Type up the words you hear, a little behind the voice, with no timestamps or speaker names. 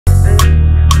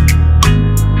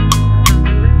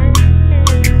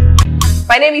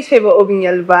My name is Favor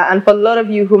Obinyelba, and for a lot of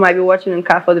you who might be watching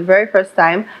Nka for the very first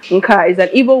time, Nka is an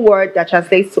Igbo word that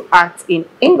translates to art in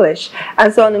English.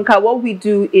 And so on Nka, what we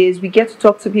do is we get to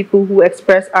talk to people who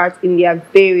express art in their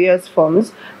various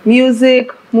forms: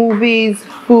 music, movies,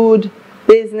 food,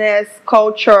 business,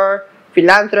 culture,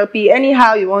 philanthropy,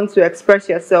 anyhow you want to express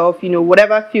yourself,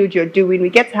 whatever field you're doing. We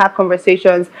get to have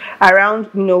conversations around,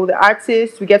 the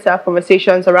artists. We get to have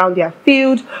conversations around their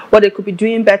field, what they could be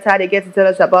doing better. They get to tell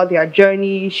us about their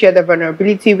journey, share their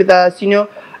vulnerability with us,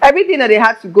 everything that they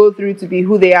had to go through to be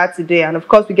who they are today. And of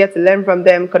course, we get to learn from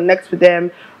them, connect with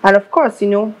them, and of course,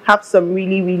 have some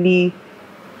really,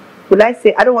 would I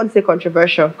say, I don't want to say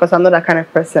controversial because I'm not that kind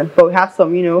of person, but we have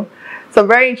some, some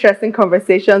very interesting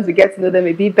conversations. We get to know them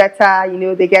a bit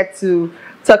better. They get to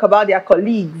talk about their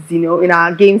colleagues, in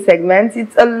our game segments.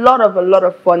 It's a lot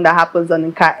of fun that happens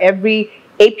on Nka every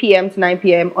 8 p.m. to 9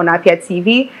 p.m. on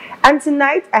AfiaTv. And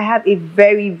tonight I have a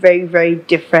very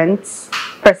different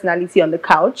personality on the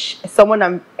couch. Someone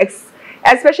I'm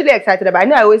especially excited about. I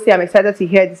know I always say I'm excited to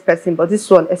hear this person, but this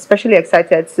one, especially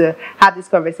excited to have this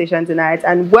conversation tonight.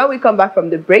 And when we come back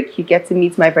from the break, you get to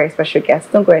meet my very special guest.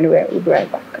 Don't go anywhere. We'll be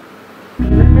right back.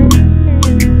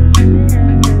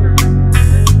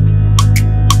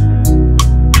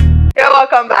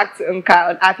 Welcome back to Nka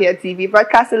on AfiaTv,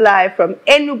 broadcasting live from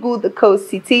Enugu, the coast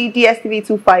city, DSTV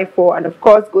 254, and of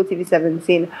course GoTV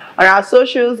 17. On our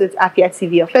socials, it's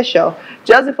AfiaTV official.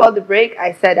 Just before the break,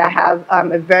 I said I have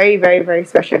a very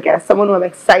special guest, someone who I'm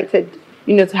excited,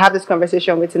 to have this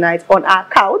conversation with tonight on our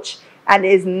couch, and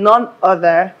is none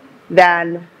other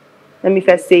than, let me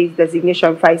first say his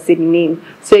designation before I say the name.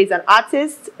 So he's an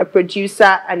artist, a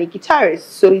producer, and a guitarist.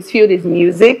 So his field is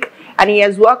music, and he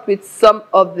has worked with some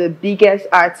of the biggest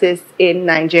artists in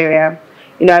Nigeria.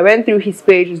 I went through his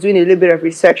page, was doing a little bit of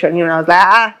research on him, and I was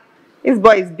like, this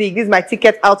boy is big. This is my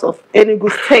ticket out of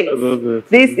Enugu State.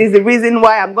 This is the reason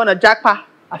why I'm going to jackpot.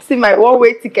 I've seen my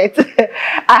one-way ticket.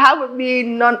 I have with me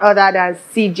none other than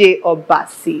CJ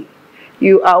Obassey.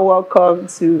 You are welcome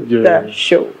to the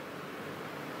show.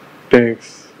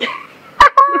 Thanks. You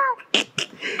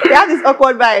have this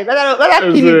awkward vibe. Let's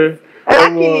kill it.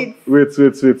 Wait.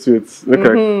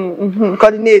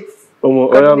 Coordinate.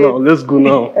 Let's go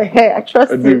now. I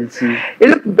trust you. You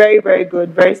look very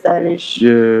good, very stylish.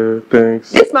 Yeah,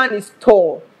 thanks. This man is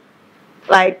tall.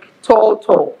 Like,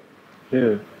 tall.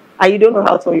 Yeah. And you don't know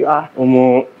how tall you are.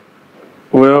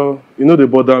 Well, they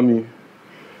bother me.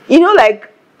 Like,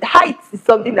 height is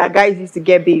something that guys used to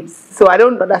get babes. So I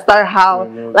don't understand how,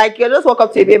 like, you just walk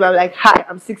up to a babe and I'm like, hi,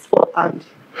 I'm 6'4", and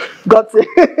got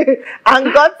it.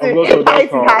 And got it.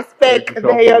 Height in her spec,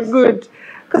 then you're good.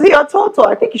 Because you're tall.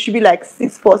 I think you should be like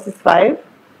 6'4", 6'5".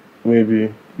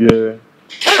 Maybe, yeah.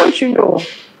 How don't you know?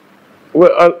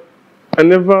 Well, I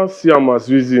never see him as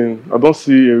reason. I don't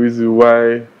see a reason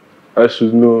why I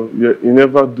should know. You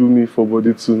never do me for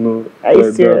body to know. Are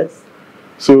you serious? That.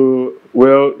 So,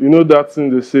 well, that thing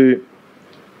they say,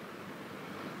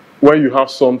 when you have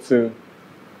something,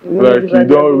 like you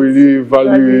don't really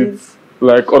value it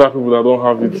like other people that don't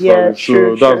have it. Yeah,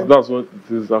 so that's what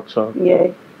it is actually.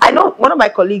 Yeah. I know one of my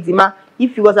colleagues, Ima,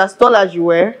 if he was as tall as you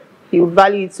were, he would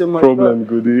value it so much. Problem,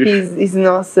 good. He's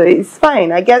not, so it's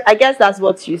fine. I guess that's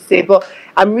what you say, but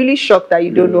I'm really shocked that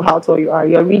you don't know how tall you are.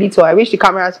 You're really tall. I wish the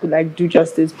cameras could do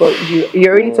justice, but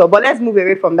you're really tall. But let's move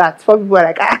away from that. Some people are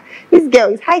like, this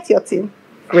girl is height your thing.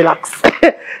 Relax.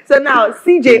 So now,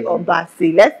 CJ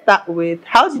Obassey, let's start with,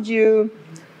 how did you,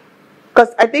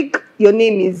 because I think your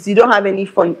name is, you don't have any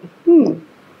fun.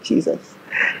 Jesus.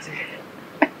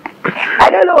 I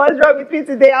don't know what's wrong with me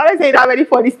today. I always say you don't have any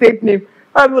funny stage name.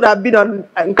 I would have been on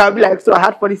and can be like, so I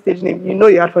had funny stage name. You know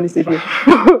you had funny stage name.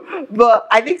 But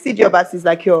I think CJ Obassey is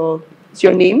like your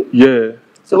name. Yeah.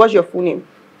 So what's your full name?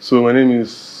 So my name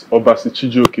is Obassey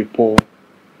Chijioke Paul.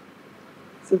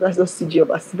 So that's just CJ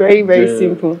Obassey. Very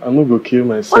simple. I'm not going to kill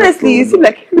myself. Honestly, you seem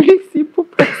like a really simple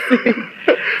person.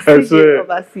 CJ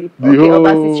Obassey.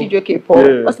 Obassey Chijioke Paul.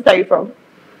 Yeah. What state are you from?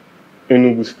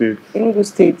 Enugu State. Enugu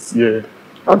State. Yeah.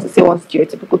 I want to say one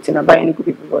stereotypical thing about Enugu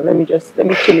people, but let me chill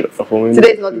it.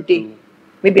 Today is not the day.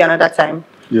 Maybe another time.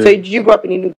 Yeah. So did you grow up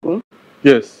in Enugu?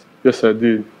 Yes I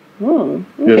did. Okay.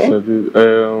 Yes I did.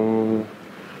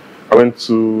 I went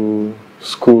to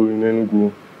school in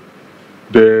Enugu.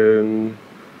 Then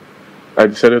I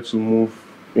decided to move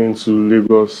into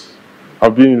Lagos.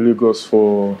 I've been in Lagos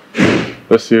for,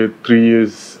 let's say, 3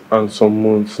 years and some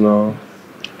months now.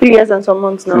 3 years and some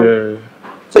months now? Yeah.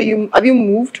 So have you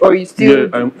moved, or you still?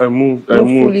 Yeah, I moved.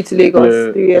 Fully to Lagos.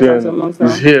 Yeah, 3 years and some months now.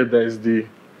 It's here that is the.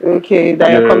 Okay,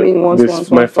 that you're coming once.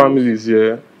 My family is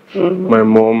here. My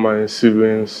mom, my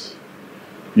siblings.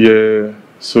 Yeah,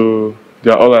 so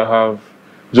they're all I have.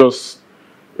 just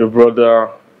a brother,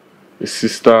 a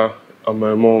sister, and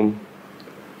my mom,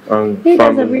 and You guys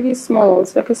family. are really small.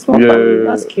 It's like a small family.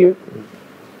 That's cute.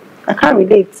 I can't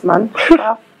relate, man. I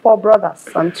have 4 brothers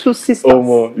and 2 sisters. Oh,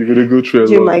 man, you're gonna go through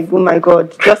a lot. Oh my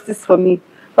God, justice for me.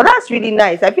 But that's really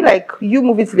nice. I feel like you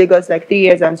moving to Lagos like 3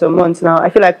 years and some months now. I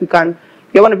feel like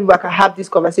you're one of the people I can have this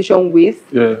conversation with.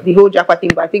 The whole Japa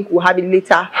thing, but I think we'll have it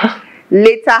later.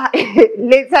 later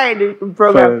in the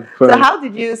program. Fine. So how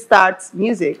did you start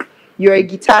music? You're a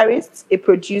guitarist, a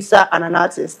producer, and an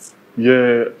artist.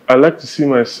 Yeah, I like to see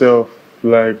myself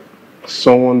like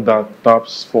someone that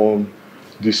taps from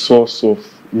the source of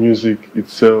music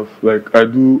itself. Like I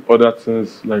do other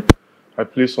things, like I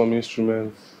play some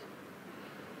instruments,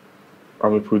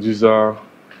 I'm a producer,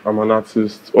 I'm an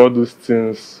artist. All those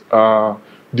things are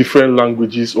different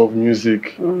languages of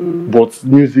music, but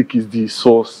music is the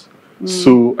source.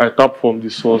 So I tap from the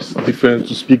source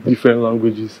to speak different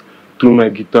languages through my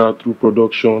guitar, through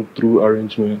production, through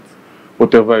arrangement,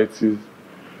 whatever it is.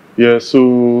 Yeah,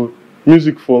 so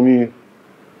music for me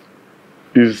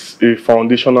is a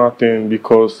foundational thing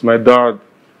because my dad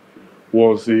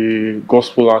was a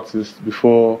gospel artist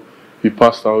before he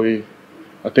passed away.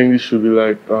 I think this should be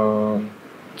like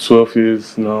 12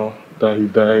 years now that he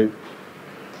died.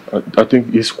 I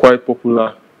think he's quite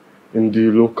popular in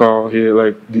the local here,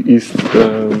 like the East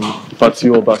party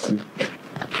Obassey.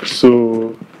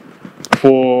 So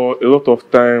for a lot of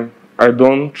time, I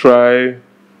don't try.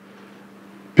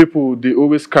 People, they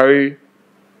always carry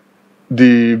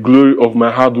the glory of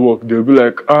my hard work. They'll be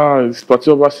like, it's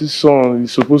Party Obassey's song,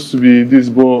 it's supposed to be this,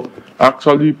 but I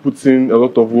actually put in a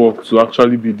lot of work to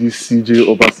actually be this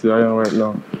CJ Obassey I am right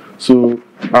now. So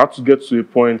I had to get to a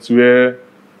point where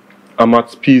I'm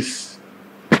at peace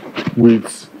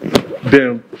with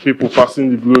them, people passing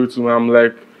the glory to me. I'm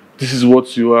like, this is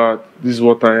what you are, this is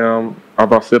what I am,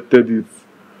 I've accepted it.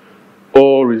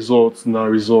 All results now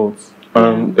results.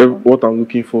 And what I'm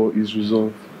looking for is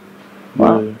results.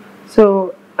 Wow. Yeah.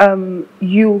 So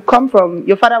you come from,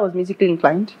 your father was musically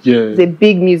inclined. Yeah. He's a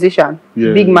big musician,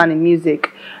 big man in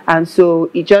music. And so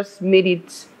it just made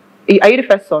it, are you the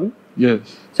first son?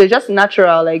 Yes. So it's just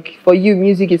natural, like for you,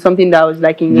 music is something that was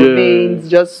like in your veins,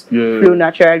 just flow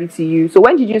naturally to you. So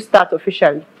when did you start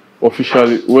officially?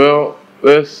 Officially? Well,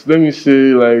 let me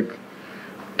say like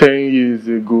 10 years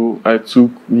ago, I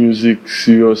took music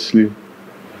seriously.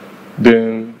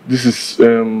 Then this is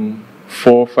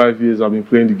 4 or 5 years I've been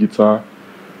playing the guitar.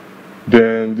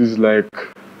 Then this is like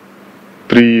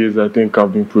 3 years I think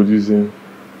I've been producing.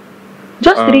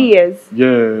 Just 3 years?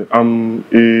 Yeah,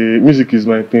 music is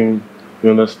my thing, you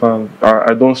understand?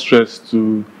 I don't stress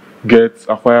to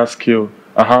acquire skill.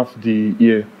 I have the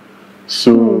ear.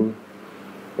 So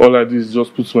all I do is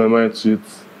just put my mind to it.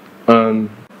 And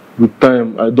with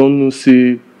time, I don't know,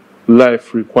 say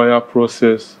life require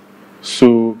process.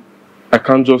 So I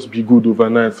can't just be good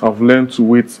overnight. I've learned to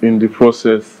wait in the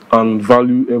process and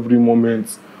value every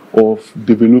moment of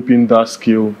developing that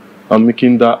skill and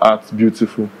making that art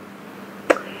beautiful.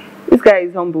 This guy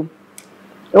is humble.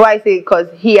 Why I say? Because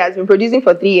he has been producing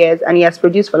for 3 years and he has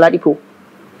produced for Ladipo.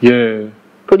 Yeah.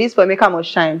 Produced for Make Must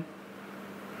Shine.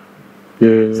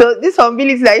 Yeah. So this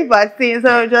humility that you are saying,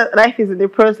 so just life is in the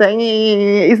process.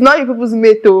 It's not your people's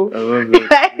mate though. I love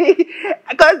it.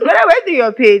 Because when I went to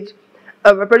your page,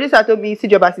 my producer told me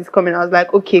CJ Obassey is coming. I was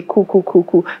like, okay,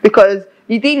 cool. Because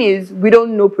the thing is, we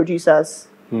don't know producers.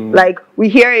 Like we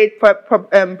hear it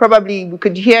probably we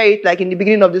could hear it like in the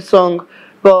beginning of the song,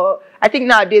 but I think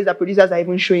nowadays the producers are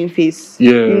even showing face.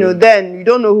 Yeah. You know, then you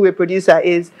don't know who a producer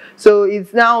is. So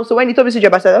it's now. So when you told me CJ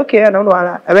Obassey, I said, okay, I don't know.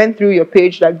 I went through your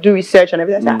page, like do research and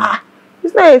everything. I said,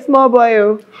 it's not a small boy,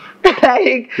 oh.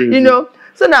 Like you know.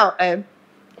 So now,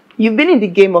 you've been in the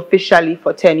game officially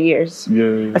for 10 years.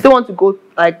 Yeah. I still want to go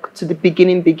like to the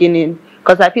beginning,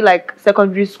 because I feel like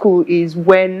secondary school is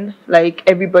when like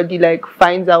everybody like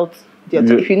finds out.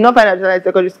 If you not find out like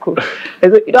secondary school,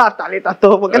 you don't have talent at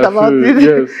all. Forget about it.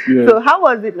 Yes. So how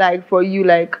was it like for you,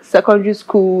 like secondary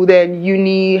school, then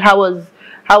uni? How was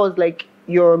like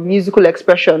your musical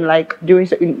expression like during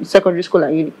secondary school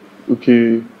and uni?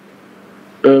 Okay.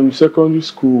 Secondary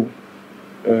school.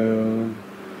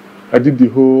 I did the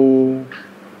whole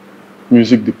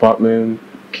music department.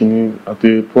 At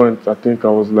a point, I think I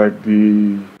was like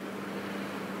the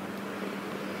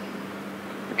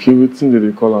what thing did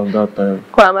they call on that time?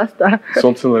 Choir master.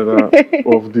 Something like that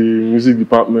of the music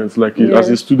department, like as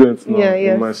a student now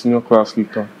in my senior class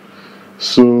later.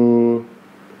 So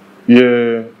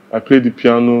yeah, I played the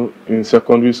piano in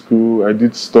secondary school. I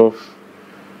did stuff.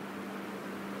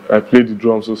 I played the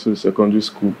drums also in secondary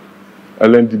school. I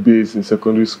learned the bass in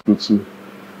secondary school too.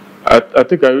 I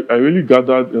think I really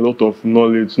gathered a lot of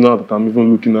knowledge now that I'm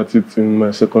even looking at it in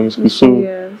my secondary school. So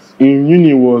Yes. in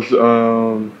uni was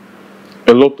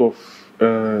a lot of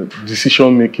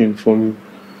decision making for me.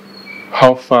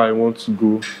 How far I want to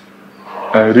go.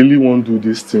 I really want to do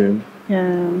this thing.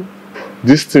 Yeah.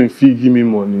 This thing fit give me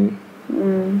money.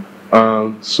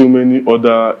 And so many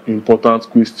other important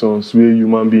questions where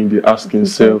human being they ask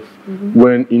himself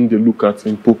when in the look at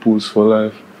him purpose for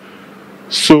life.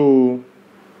 So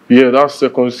yeah, that's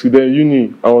secondary school. Then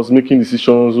uni, I was making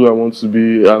decisions who I want to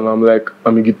be, and I'm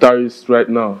a guitarist right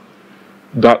now.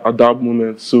 That at that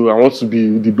moment, so I want to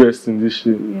be the best in this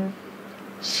shit. Yeah.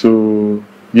 So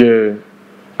yeah,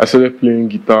 I started playing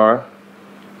guitar.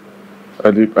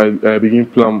 I began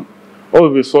playing. All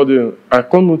of a sudden, I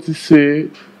can't notice say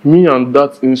me and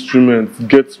that instrument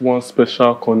get one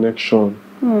special connection.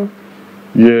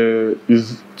 Yeah,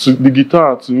 the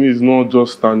guitar to me is not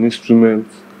just an instrument.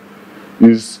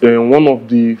 It's one of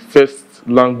the first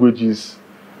languages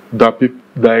that people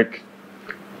like.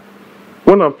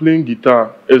 When I'm playing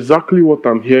guitar, exactly what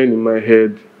I'm hearing in my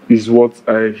head is what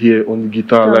I hear on the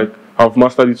guitar. Yeah. Like I've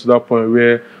mastered it to that point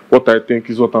where what I think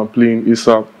is what I'm playing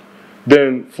ASAP.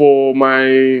 Then for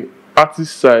my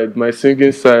artist side, my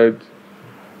singing side,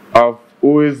 I've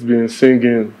always been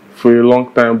singing for a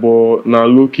long time, but now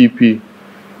low key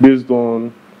based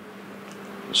on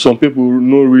some people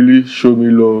no really show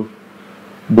me love.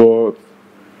 But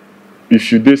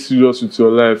if you dey serious with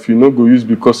your life, you no go use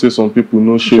because say some people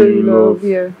no show you love,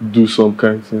 yeah. do some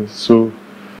kind of things. So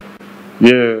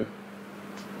yeah,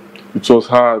 it was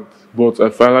hard, but I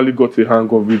finally got a hang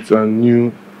of it and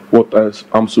knew what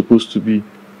I'm supposed to be,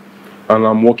 and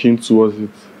I'm working towards it.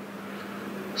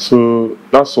 So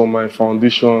that's on my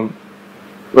foundation.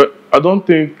 Well, I don't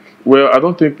think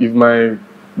if my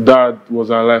dad was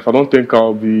alive, I don't think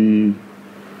I'll be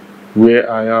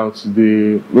where I am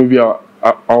today. Maybe I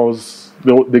was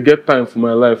they get time for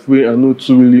my life where I no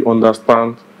to really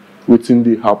understand wetin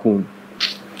dey happen.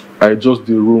 I just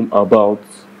dey roam about,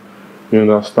 you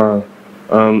understand?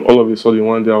 And all of a sudden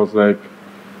one day I was like,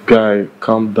 guy,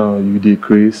 calm down, you dey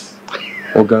craze,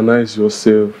 organize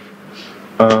yourself.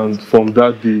 And from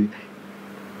that day,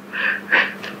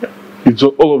 it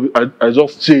just I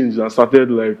just changed and started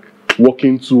like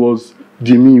walking towards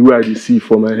the me where I dey see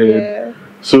for my head. Yeah.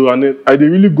 So and then I dey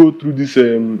really go through this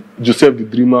Joseph the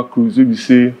Dreamer cruise where we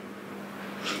say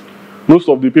most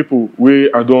of the people where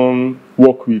I don't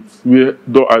work with, where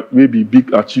be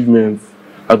big achievements,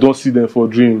 I don't see them for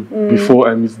dream before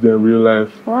I meet them real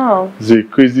life. Wow. It's a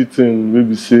crazy thing.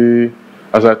 Maybe say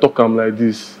as I talk I'm like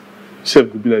this,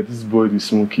 Chef could be like, this boy is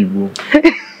smoky, bro.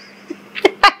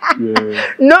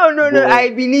 Yeah. No, I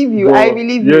believe you. I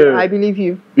believe you. I believe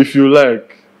you. If you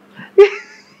like.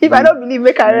 If I don't believe,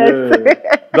 make a rest.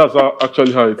 Yeah, that's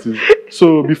actually how it is.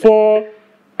 So before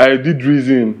I did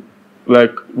Reason, the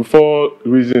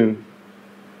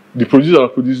producer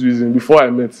that produced Reason, before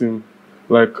I met him,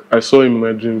 like I saw him in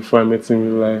my dream before I met him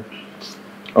in real life.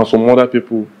 And some other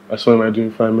people I saw in my dream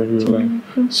before I met him in real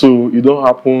life. So it don't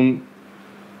happen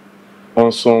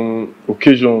on some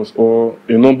occasions or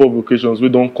a number of occasions we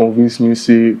don't convince me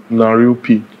say na real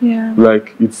P. Yeah.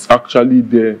 Like it's actually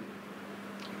there.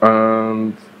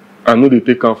 And I know they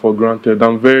take am for granted.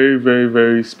 I'm very, very,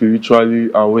 very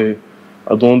spiritually aware.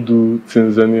 I don't do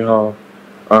things anyhow.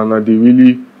 And I dey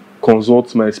really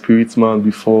consult my spirit man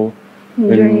before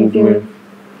any movement.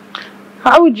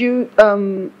 How would you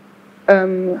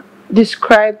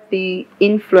describe the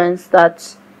influence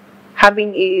that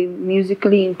having a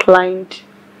musically inclined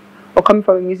or coming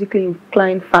from a musically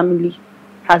inclined family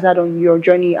has had on your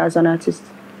journey as an artist?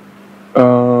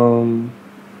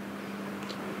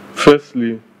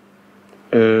 Firstly,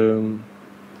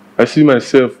 I see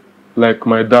myself like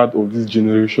my dad of this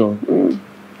generation.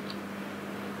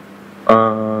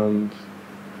 And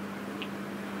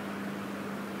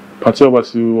Pati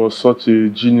Obassey was such a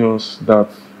genius that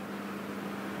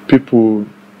people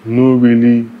no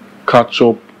really catch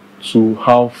up to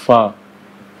how far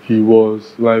he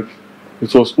was. Like,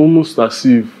 it was almost as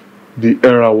if the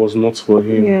era was not for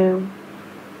him.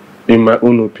 Yeah. In my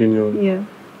own opinion. Yeah.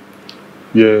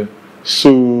 Yeah.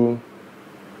 So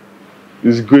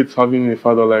it's great having a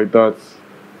father like that.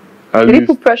 Did he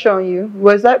put pressure on you?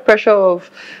 Was that pressure of,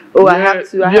 oh, yeah, I have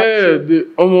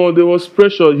to? There was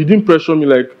pressure. He didn't pressure me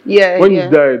like when he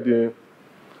died.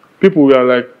 People were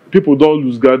like, people don't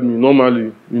lose guard me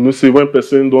normally. You know, say when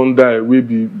person don't die, we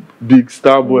be big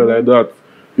star boy like that.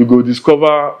 You go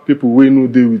discover people we know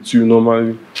they with you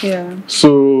normally. Yeah.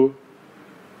 So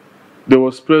there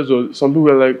was pressure. Some people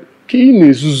were like, Kine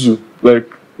Zuzu,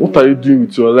 like, what are you doing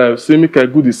with your life? Say, make I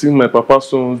go, they sing my papa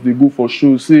songs, they go for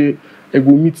shows. Say, I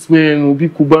go meet men, will be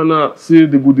Cubana, say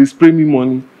they go, they spray me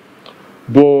money.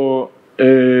 But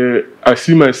I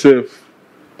see myself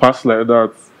pass like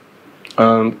that,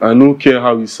 and I no care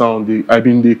how it sound. I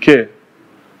been they care,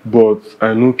 but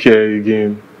I no care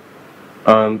again.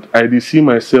 And I dey see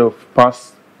myself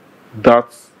pass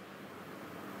that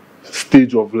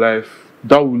stage of life.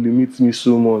 That will limit me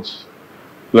so much.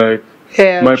 Like,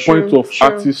 Yeah, my true, point of true,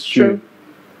 artistry, true.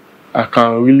 I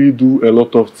can really do a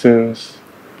lot of things.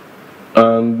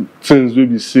 And things will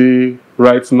be say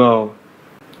right now,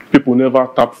 people never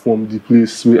tap from the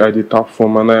place where I dey tap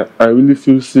from. And I really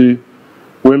feel say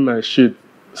when my shit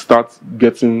starts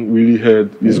getting really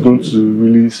heard, it's going to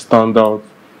really stand out.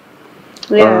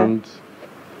 Yeah. And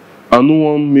I no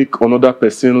want make another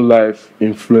person's life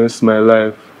influence my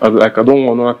life. I don't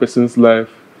want another person's life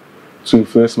to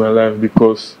influence my life,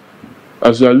 because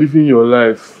as you are living your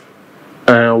life,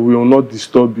 I will not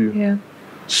disturb you. Yeah.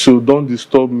 So don't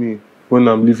disturb me when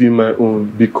I'm living my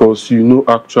own, because you know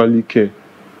actually care.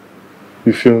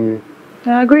 You feel me?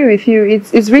 I agree with you.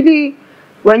 It's really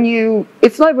when you.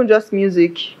 It's not even just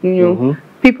music. You know,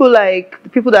 people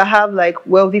that have like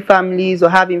wealthy families or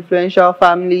have influential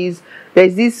families.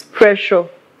 There's this pressure.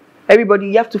 Everybody,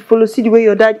 you have to follow. See the way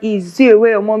your dad is. See the way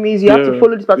your mom is. You have to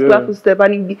follow this particular footstep,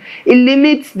 and it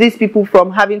limits these people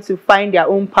from having to find their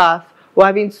own path, or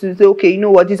having to say, okay, you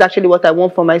know what, this is actually what I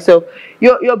want for myself.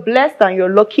 You're blessed and you're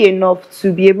lucky enough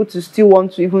to be able to still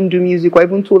want to even do music, or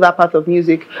even do that part of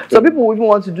music. Some people will even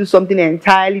want to do something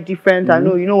entirely different. I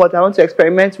know, you know what, I want to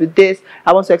experiment with this,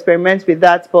 I want to experiment with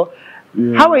that. But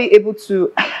how are you able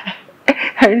to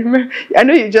I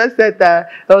know you just said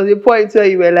that there was a point where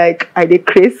you were like, I dey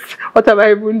craze, what am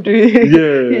I even doing?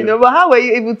 Yeah. You know, but how were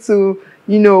you able to,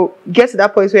 you know, get to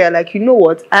that point where you're like, you know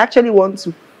what, I actually want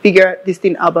to figure this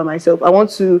thing out by myself. I want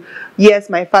to, yes,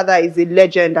 my father is a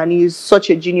legend and he is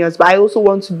such a genius, but I also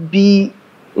want to be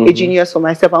a genius for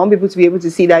myself. I want people to be able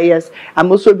to see that, yes,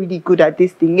 I'm also really good at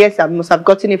this thing. Yes, I must have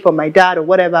gotten it from my dad or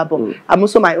whatever, but I'm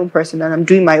also my own person and I'm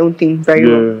doing my own thing very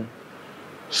well.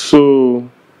 So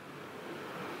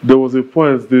there was a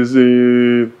point, there's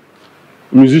a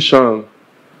musician,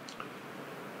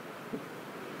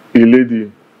 a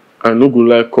lady, I no go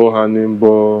like call her name,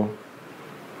 but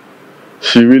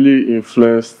she really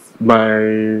influenced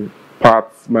my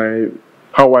path,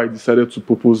 how I decided to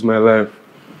propose my life.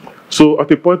 So at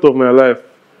a point of my life,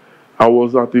 I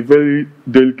was at a very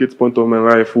delicate point of my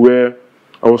life where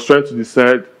I was trying to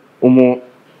decide, Omo,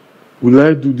 will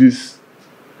I do this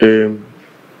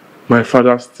my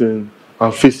father's thing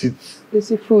and face it?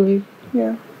 Face it fully,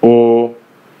 yeah. Or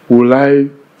will I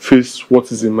face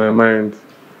what is in my mind?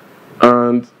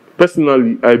 And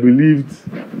personally, I believed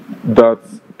that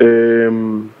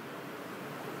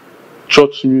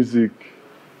church music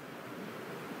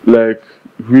like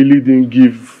really didn't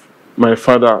give my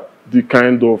father the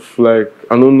kind of, like,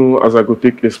 I don't know as I could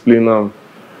explain now,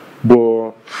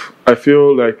 but I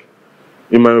feel like,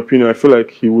 in my opinion, I feel like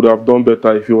he would have done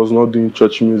better if he was not doing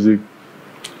church music,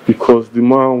 because the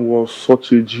man was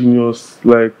such a genius.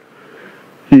 Like,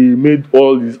 he made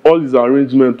all his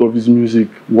arrangement of his music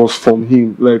was from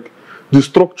him. Like, the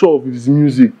structure of his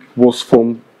music was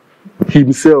from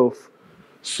himself.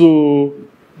 So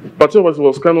Patrick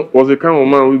was a kind of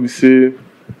man who would say,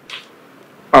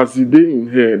 as he day in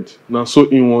head, now so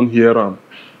in one hear him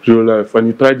real life, and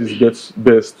he tried his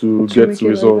best to get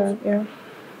results. Like that, yeah.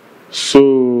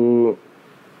 So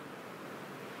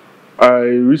I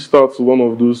reached out to one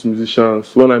of those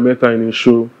musicians when I met her in a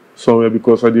show somewhere,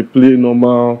 because I did play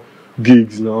normal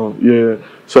gigs now. Yeah.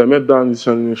 So I met that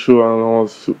musician in a show, and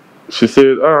she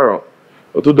said, I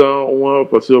told her one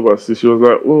Obassey. She was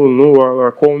like, oh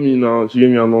no, call me now. She gave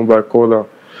me a number, I called her.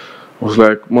 I was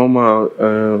like, Mama,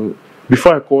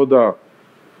 before I called her,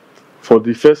 for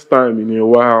the first time in a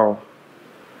while,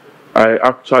 I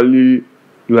actually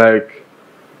like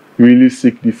really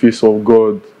seek the face of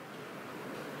God.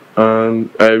 And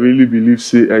I really believe,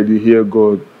 say, I did hear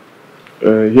God.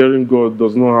 Hearing God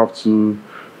does not have to.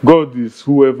 God is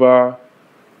whoever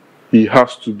He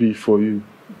has to be for you,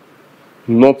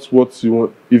 not what you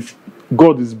want. If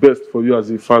God is best for you as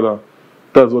a father,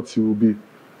 that's what He will be.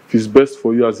 If He's best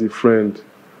for you as a friend,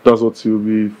 that's what He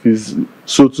will be.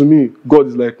 So to me, God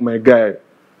is like my guy,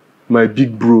 my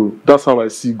big bro. That's how I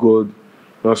see God.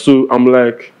 And so I'm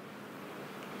like,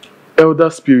 elder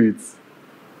spirits.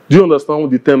 Do you understand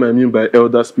what the term I mean by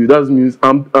elder spirit? That means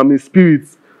I'm a spirit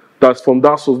that's from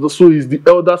that source. So He's the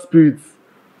elder spirit.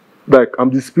 Like, I'm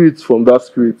the spirit from that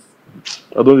spirit.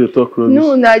 I don't dey talk rubbish.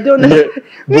 No, I don't. Yeah,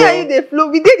 Me and you, they flow.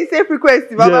 We did the same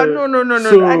frequency, Baba. Yeah, No.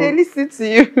 so, I didn't listen to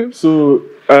you. So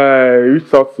I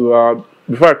reached out to her.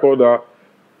 Before I called her,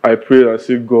 I prayed. I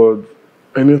said, God,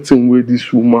 anything where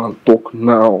this woman talk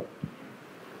now,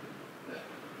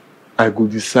 I go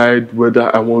decide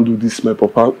whether I want to do this my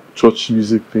papa church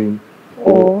music thing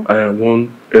or I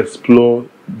want to explore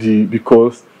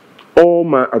because all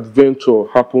my adventure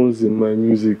happens in my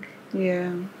music.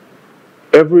 Yeah.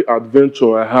 Every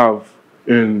adventure I have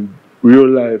in real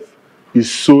life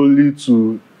is solely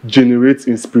to generate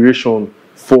inspiration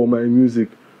for my music.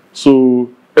 So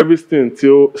everything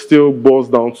still boils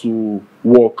down to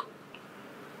work.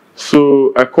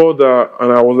 So I called her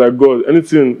and I was like, God,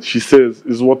 anything she says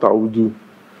is what I will do.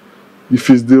 If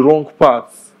it's the wrong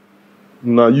path,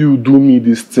 now you do me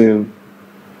this thing.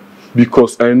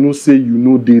 Because I know say you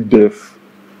know they deaf.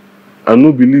 I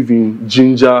no believe in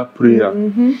ginger prayer.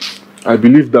 I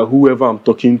believe that whoever I'm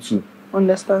talking to,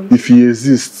 understand. If he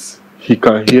exists, he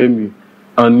can hear me.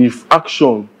 And if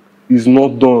action is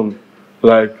not done,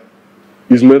 like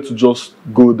it's meant to just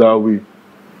go that way.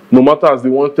 No matter as they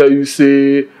want to tell you, say,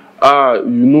 you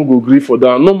no go agree for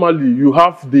that. Normally, you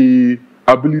have the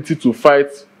ability to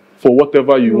fight for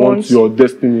whatever you want your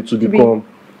destiny to become.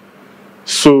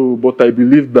 So, but I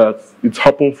believe that it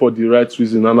happened for the right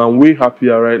reason, and I'm way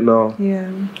happier right now.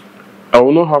 Yeah. I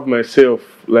will not have myself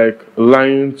like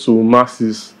lying to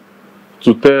masses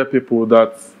to tell people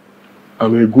that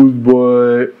I'm a good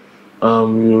boy.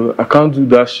 I can't do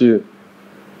that shit.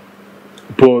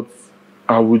 But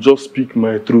I will just speak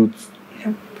my truth.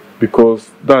 Yeah.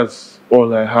 Because that's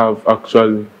all I have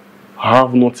actually. I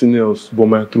have nothing else but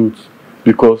my truth.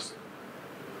 Because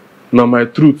now my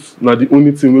truth, now the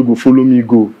only thing will go follow me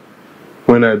go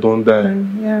when I don't die.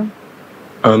 Yeah.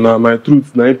 And now my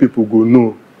truth, now people go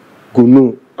know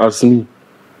as me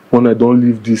when I don't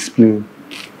leave this plane.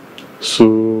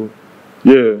 So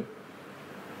yeah,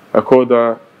 I called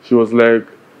her. She was like,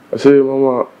 I said,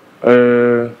 Mama,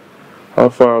 how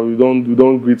far we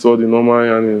don't greet all the normal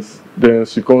yarnings. Then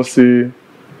she can't say.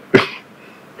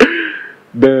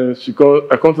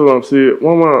 I can't tell her and say,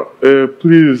 Mama,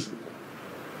 please,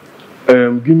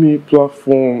 give me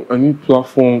platform. I need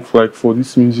platform for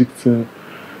this music thing.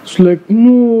 She's like,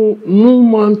 no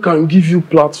man can give you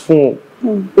platform.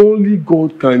 Only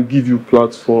God can give you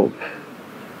platform.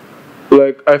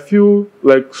 Like, I feel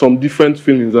like some different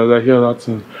feelings as I hear that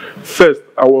thing. First,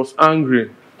 I was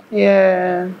angry.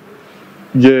 Yeah.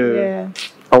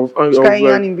 I was angry. I was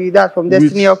like, be that from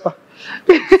Destiny Upper.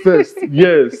 First,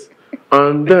 yes.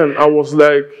 And then I was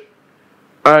like,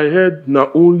 I heard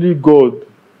not only God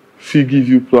will give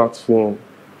you platform.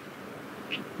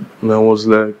 And I was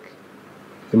like,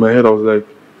 in my head, I was like,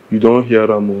 you don't hear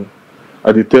that more.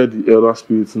 I did tell the elder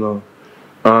spirits now.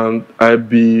 And I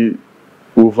be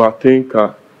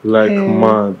overthinker like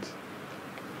mad.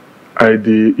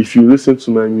 If you listen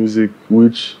to my music,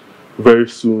 which very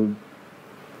soon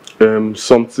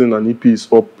something an EP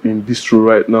is up in distro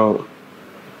right now.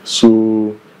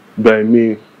 So by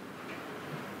May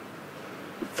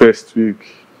first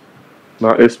week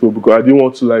now expo, because I didn't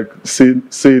want to like say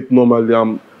it normally.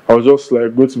 I was just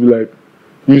like going to be like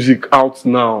music out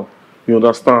now. You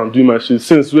understand? Do my shit.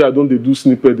 Since I don't they do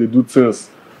snippet, they do things.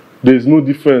 There's no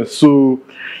difference. So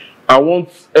I want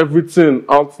everything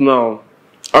out now.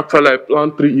 Actually, I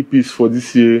planned 3 EPs for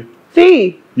this year.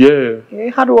 See? Yeah.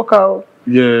 Hard work out.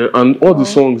 Yeah, and all the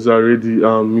songs are ready,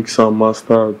 mixed and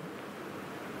mastered.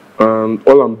 And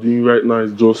all I'm doing right now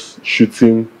is just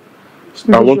shooting.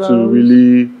 Visuals. I want to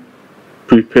really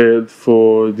prepare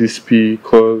for this P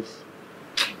because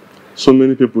so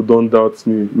many people don't doubt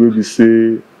me. Where they say,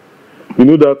 you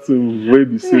know that thing where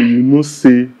they say,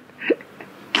 say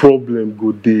problem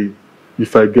go day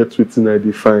if I get within I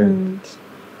define.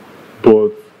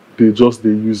 But they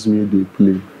use me, they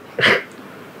play.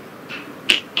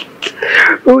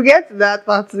 We'll get to that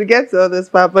part, we'll get to this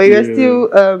part, but you're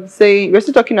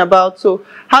still talking about, so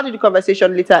how did the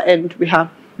conversation later end with her?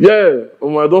 Yeah,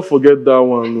 I don't forget that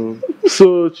one.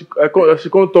 So she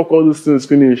can't talk all these things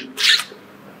finish.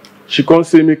 She can't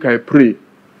say make I pray.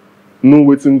 No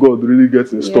waiting God really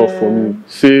gets in store for me.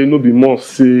 Say no be more,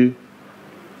 say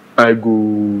I go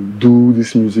do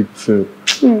this music thing.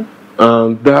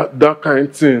 And that kind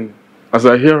of thing, as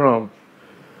I hear him,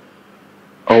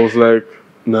 I was like,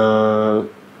 nah,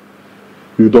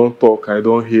 you don't talk, I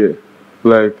don't hear.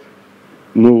 Like,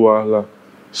 no wahala.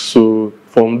 So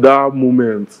from that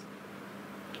moment,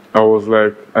 I was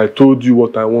like, I told you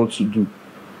what I want to do,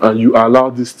 and you allow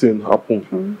this thing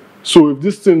happen. So if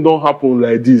this thing don't happen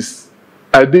like this,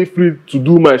 I dey free to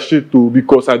do my shit too,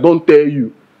 because I don't tell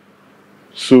you.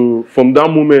 So from that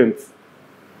moment,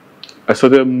 I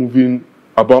started moving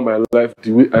about my life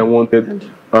the way I wanted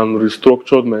and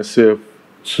restructured myself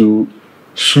to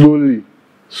slowly,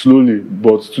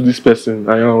 but to this person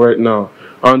I am right now,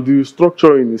 And the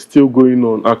restructuring is still going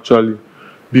on actually,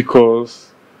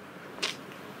 because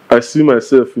I see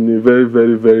myself in a very,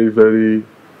 very, very, very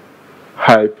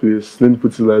high place. Let me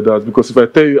put it like that. Because if I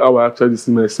tell you how I actually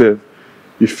see myself,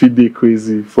 it feel dey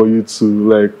crazy for you to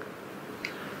like.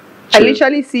 I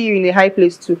literally see you in a high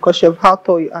place too, because of how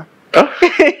tall you are.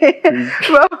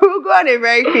 Well, we'll go on a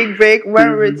very quick break. When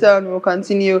we return, we'll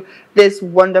continue this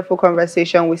wonderful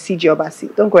conversation with CJ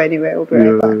Obassey. Don't go anywhere. We'll be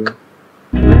right back.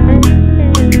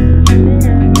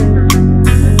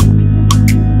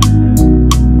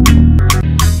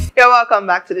 You're welcome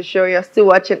back to the show. You're still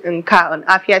watching Nka on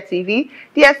AfiaTv,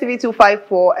 DSTV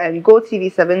 254 and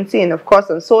GoTV 17. Of course,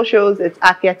 on socials, it's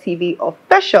AfiaTV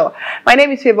official. My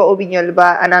name is Favor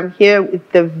Obinyoluba, and I'm here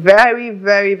with the very,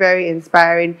 very, very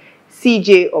inspiring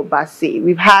CJ Obassey.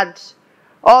 We've had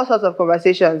all sorts of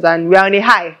conversations, and we're on a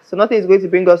high, so nothing is going to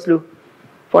bring us low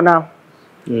for now.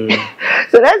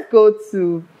 So let's go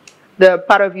to the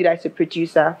part of you that's a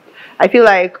producer. I feel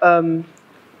like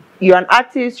you're an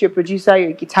artist, you're a producer,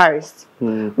 you're a guitarist,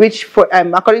 which, for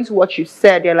according to what you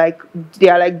said, they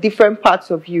are like different parts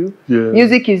of you.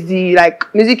 Music is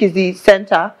the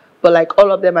center, but like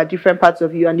all of them are different parts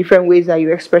of you and different ways that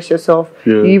you express yourself.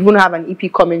 You even have an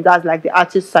EP coming, that's like the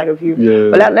artist side of you.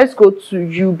 But let's go to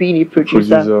you being a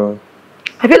producer.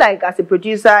 I feel like as a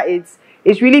producer,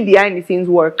 it's really behind the scenes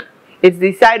work. It's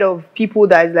the side of people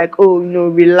that is like, oh, you know,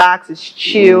 relax, it's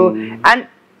chill, and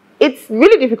it's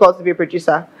really difficult to be a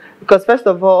producer. Because first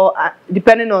of all,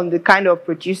 depending on the kind of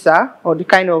producer or the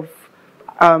kind of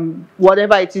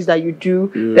whatever it is that you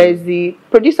do, there's the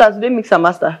producers, they mix and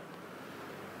master.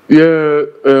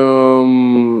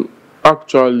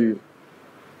 Actually,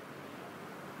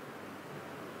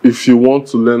 if you want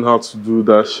to learn how to do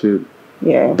that shit,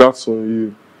 that's on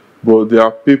you. But there are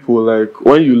people, like,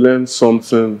 when you learn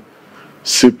something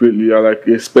separately, you're like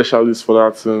a specialist for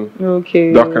that thing.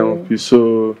 That kind of piece.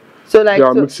 So like, there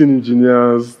are mixing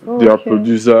engineers, there are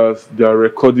producers, there are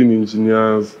recording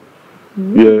engineers.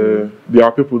 There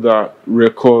are people that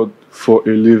record for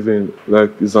a living,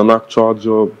 like it's an actual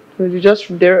job. So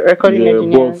they're recording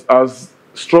engineers. But as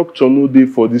structure no dey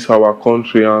for this our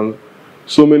country, and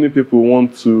so many people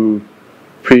want to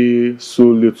pay so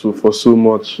little for so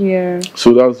much.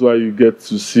 So that's why you get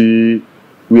to see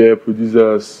where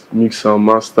producers mix and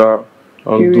master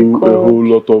and do a whole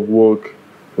lot of work.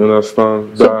 You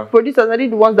understand? So producers are the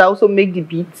ones that also make the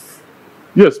beats?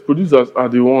 Yes, producers are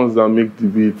the ones that make the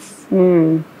beats.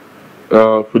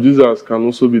 Producers can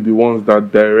also be the ones that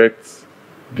direct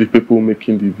the people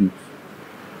making the beats.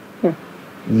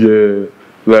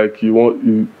 Like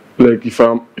if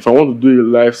I want to do a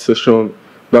live session,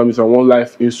 that means I want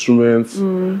live instruments.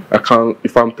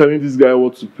 If I'm telling this guy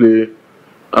what to play,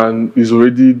 and he's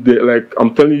already there, like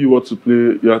I'm telling you what to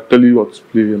play, you're telling you what to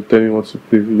play, I'm telling you what to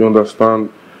play. You understand?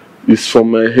 It's from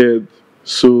my head,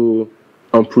 so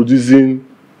I'm producing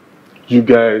you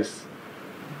guys.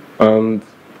 And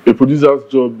a producer's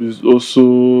job is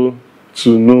also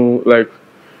to know, like,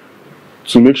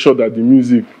 to make sure that the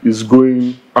music is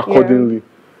going accordingly.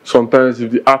 Sometimes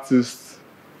if the artist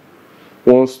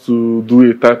wants to do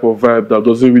a type of vibe that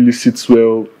doesn't really sit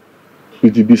well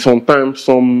with the beat, sometimes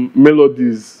some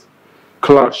melodies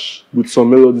clash with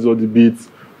some melodies or the beat,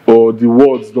 or the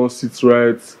words don't sit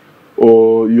right,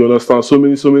 or you understand, so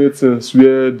many things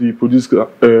where the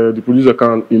producer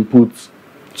can input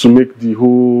to make the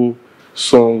whole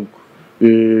song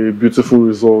a beautiful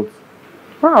result.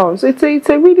 Wow, so it's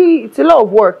a lot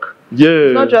of work.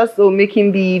 It's not just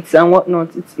making beats and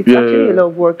whatnot. It's actually a lot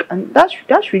of work, and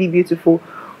that's really beautiful.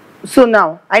 So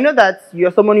now I know that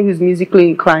you're someone who's musically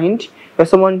inclined. You're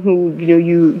someone who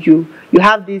you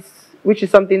have this, which is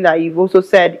something that you've also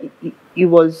said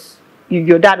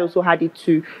your dad also had it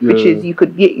too, which is you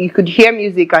could hear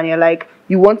music and you're like,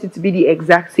 you want it to be the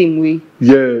exact same way.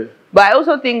 But I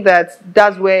also think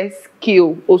that's where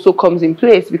skill also comes in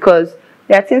place, because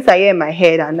there are things I hear in my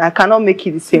head and I cannot make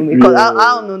it the same way, because I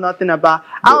don't know nothing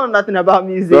about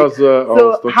music.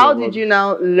 So how did you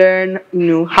now learn,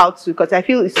 how to, because I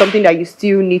feel it's something that you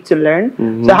still need to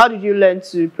learn. So how did you learn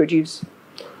to produce?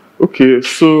 Okay,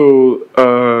 so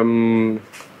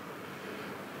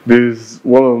there's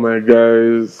one of my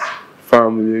guys'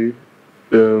 family,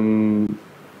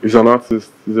 he's an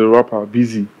artist, he's a rapper,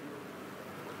 busy.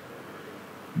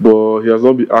 But he has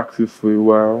not been active for a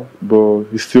while, but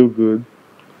he's still good.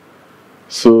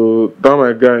 So that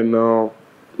my guy now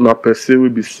per se will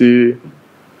be say,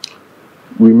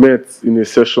 we met in a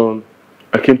session.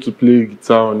 I came to play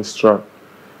guitar on his track.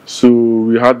 So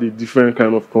we had a different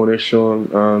kind of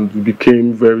connection and we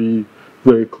became very,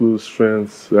 very close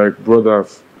friends, like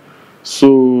brothers.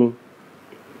 So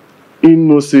he he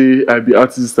know say I be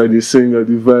artist, I dey sing, I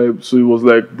dey vibe. So he was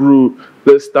like, bro,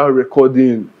 let's start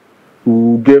recording.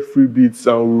 We'll get free beats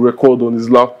and we'll record on his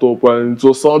laptop, and it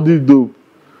was sounding dope.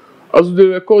 As they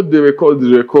record.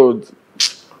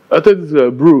 I tell this guy,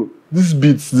 bro, this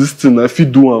beats, this thing, I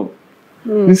fit do am.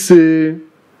 He say,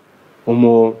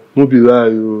 Omo, no be lie,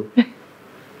 yo.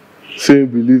 Say,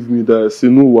 believe me that I say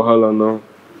no wahala now.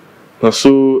 And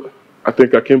so I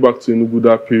think I came back to Enugu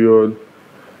that period.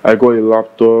 I got a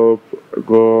laptop,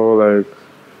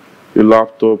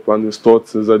 and installed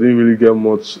things. I didn't really get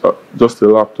much, just a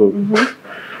laptop.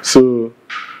 So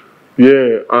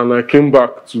yeah, and I came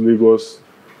back to Lagos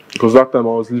because that time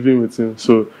I was living with him.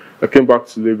 So I came back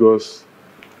to Lagos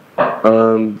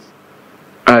and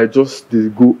I just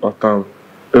did go at them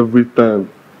every time.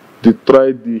 They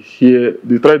try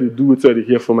to do what they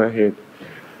hear from my head.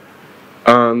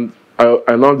 And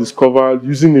I now discovered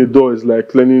using a DAW is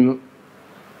like learning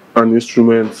an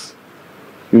instrument.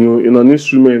 You know, in an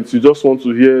instrument, you just want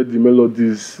to hear the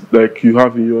melodies like you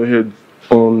have in your head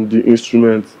on the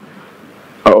instrument.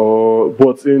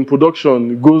 But in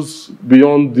production, it goes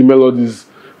beyond the melodies.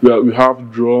 We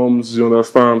have drums, you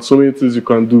understand? So many things you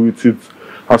can do with it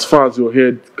as far as your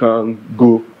head can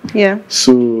go. Yeah.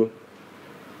 So,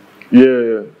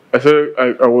 yeah, I said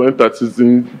I went at it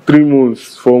in 3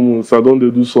 months, 4 months. I don't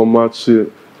do so much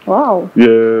shit. Wow.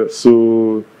 Yeah,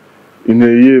 so in a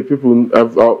year, people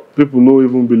don't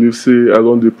even believe, say, I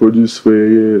don't produce for a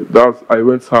year. I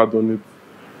went hard on it.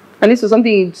 And this was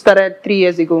something you started 3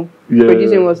 years ago? Yeah.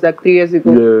 Producing was like 3 years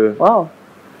ago? Yeah. Wow.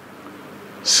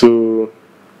 So,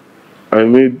 I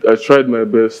tried my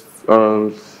best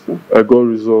and I got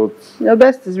results. Your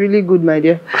best is really good, my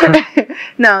dear.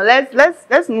 Now,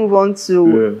 let's move on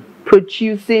to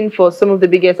producing for some of the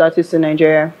biggest artists in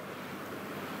Nigeria.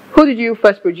 Who did you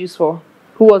first produce for?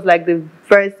 Who was like the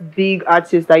first big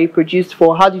artist that you produced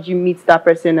for? How did you meet that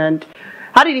person and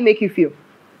how did he make you feel?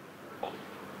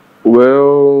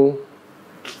 Well,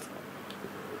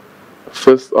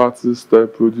 first artist I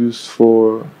produced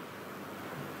for,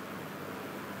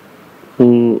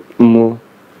 no,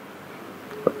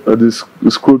 I just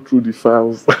scroll through the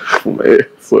files from my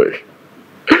head, sorry.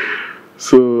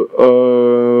 So,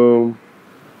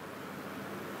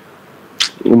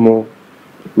 no,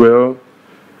 well,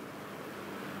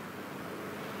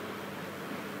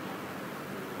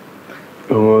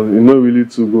 you not really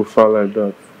to go far like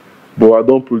that. But I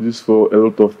don't produce for a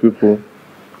lot of people.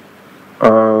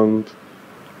 And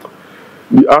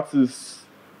the artists,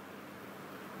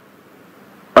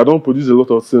 I don't produce a lot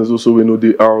of things also we know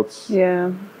they out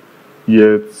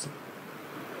yet.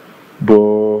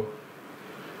 But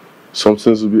some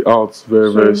things will be out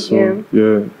very, very soon.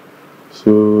 Yeah.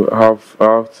 So I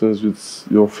have things with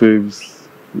your faves.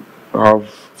 I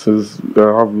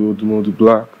have with the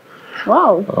Black.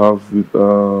 Wow. I have with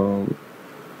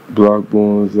Black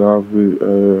Bones, I have with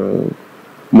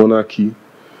Monarchy.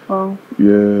 Wow.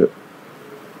 Yeah.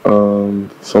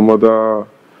 Some other,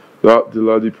 the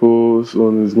Ladipos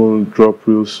one is going to drop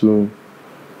real soon.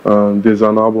 And there's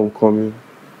an album coming.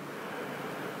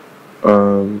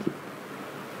 And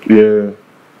yeah.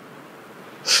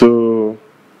 So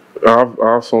I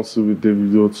have something with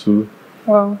Davido too.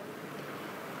 Wow.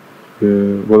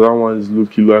 Yeah, but that one is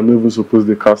low-key. I'm not even supposed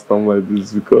to cast them like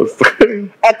this because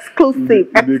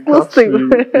exclusive. They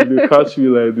catch me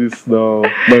like this now.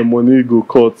 My money go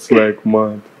cut like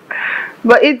mad.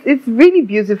 But it's really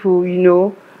beautiful, you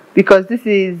know, because this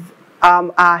is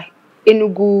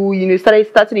Enugu, you know,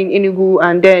 starting in Enugu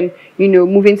and then, you know,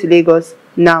 moving to Lagos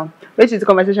now, which is the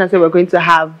conversation I said we're going to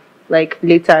have like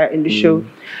later in the show.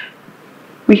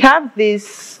 We have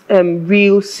this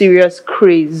real serious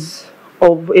craze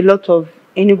of a lot of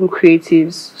Enugu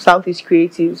creatives, Southeast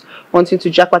creatives, wanting to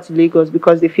jackpot to Lagos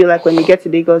because they feel like when they get to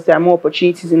Lagos, there are more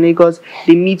opportunities in Lagos.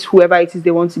 They meet whoever it is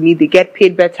they want to meet. They get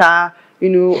paid better, you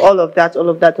know, all of that.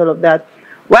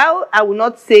 Well, I will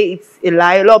not say it's a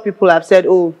lie. A lot of people have said,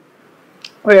 oh,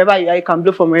 wherever you are, you can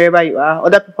blow from wherever you are.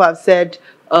 Other people have said,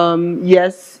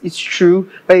 yes, it's true.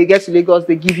 When you get to Lagos,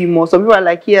 they give you more. Some people are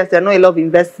like, yes, there are not a lot of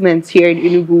investments here in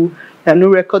Enugu. There are no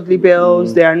record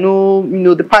labels. There are no, you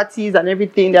know, the parties and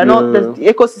everything. There are not, the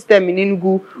ecosystem in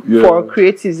Enugu for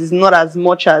creatives is not as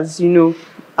much as, you know,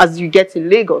 as you get in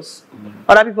Lagos.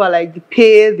 Other people are like, the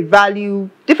pay, the value.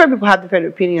 Different people have different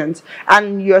opinions.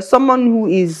 And you're someone who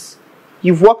is,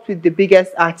 you've worked with the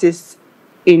biggest artists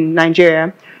in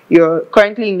Nigeria. You're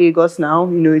currently in Lagos now.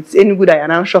 You know, it's Enugu that you're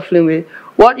now shuffling with.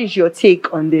 What is your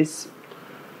take on this?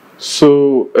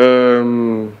 So,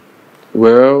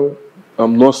 well,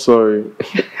 I'm not sorry.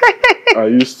 I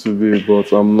used to be,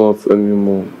 but I'm not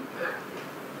anymore.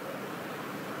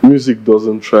 Music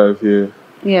doesn't thrive here.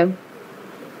 Yeah.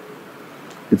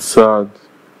 It's sad,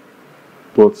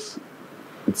 but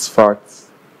it's fact.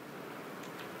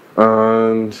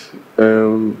 And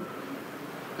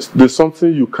there's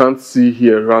something you can't see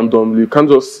here randomly. You can't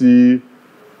just see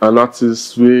an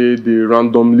artist where they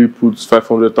randomly put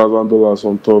 $500,000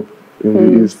 on top in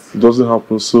the East. It doesn't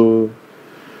happen. So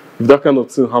if that kind of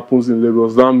thing happens in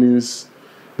Lagos, that means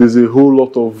there's a whole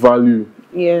lot of value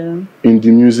in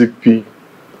the music P.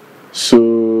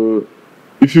 So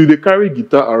if you they carry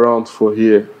guitar around for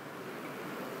here,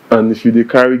 and if you they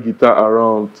carry guitar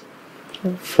around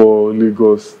for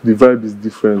Lagos, the vibe is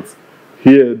different.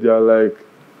 Here they are like,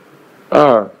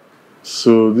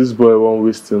 so this boy won't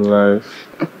waste in life.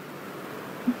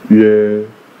 Yeah.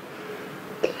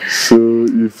 So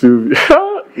you feel me?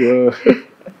 Yeah.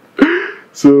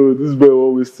 So this boy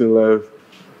won't waste in life.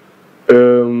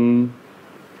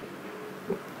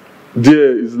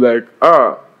 There is like,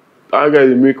 that guy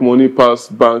they make money pass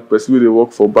bank, person they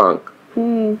work for bank.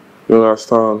 You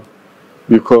understand?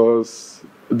 Because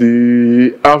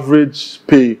the average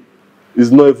pay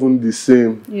is not even the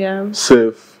same.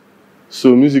 Safe.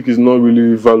 So music is not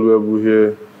really valuable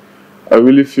here. I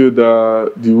really feel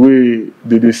that the way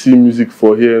they see music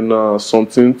for here now,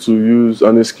 something to use,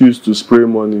 an excuse to spray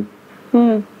money.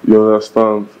 You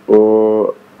understand?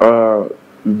 Or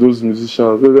those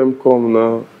musicians, let them come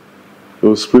now.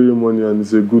 They'll spray money and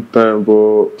it's a good time.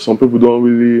 But some people don't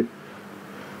really,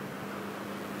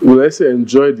 will I say,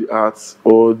 enjoy the arts,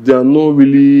 or they are not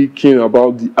really keen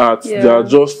about the arts. They are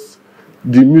just,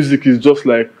 the music is just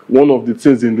like one of the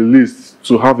things in the list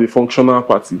to have a functional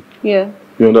party. You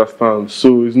understand?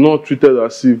 So it's not treated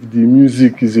as if the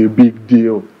music is a big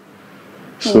deal.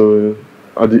 So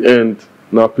at the end,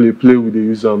 now play with the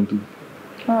user and do.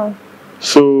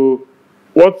 So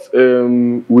what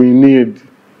we need.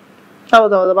 I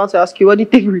was about to ask you, what do you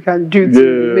think we can do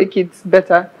to make it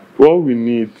better? What we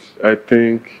need, I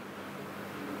think,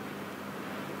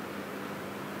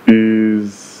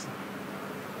 is,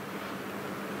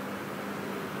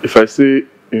 if I say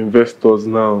investors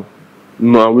now,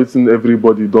 I'm waiting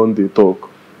everybody done they talk.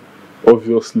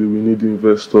 Obviously, we need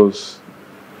investors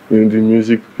in the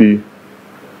music P.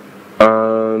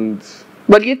 And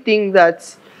but do you think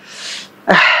that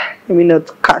let me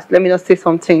not say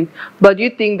something, but do you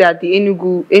think that the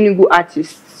Enugu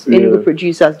artists, Enugu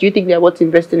producers, do you think they're worth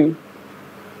investing in?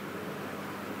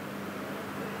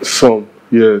 Some,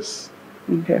 yes.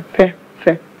 Okay, fair.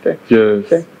 Yes.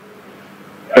 Fair.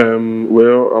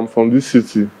 Well, I'm from this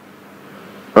city,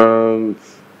 and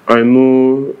I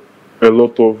know a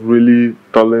lot of really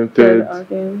talented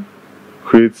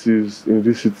creatives in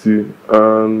this city,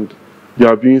 and they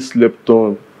are being slept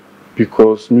on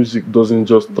because music doesn't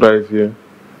just thrive here.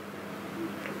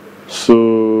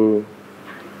 So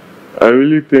I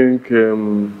really think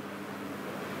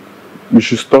we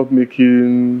should stop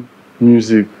making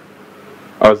music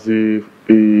as a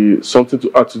something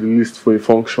to add to the list for a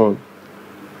function.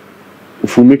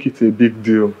 If we make it a big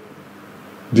deal,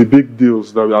 the big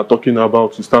deals that we are talking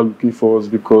about will start looking for us,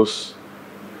 because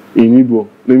in Igbo,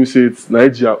 let me say it's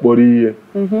Nigeria body.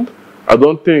 I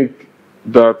don't think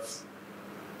that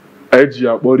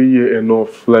Nigeria body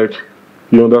enough. Like,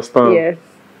 you understand? Yes.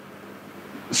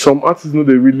 Some artists know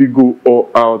they really go all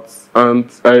out, and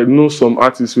I know some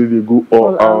artists where they go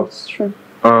all out. True.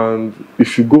 And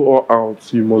if you go all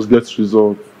out, you must get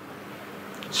results.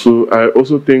 So I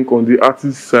also think on the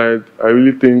artist side, I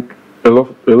really think a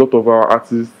lot of our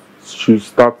artists should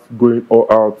start going all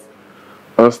out,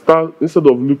 and start, instead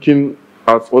of looking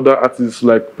at other artists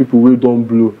like people who don't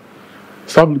blow,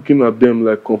 start looking at them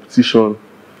like competition,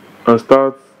 and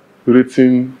start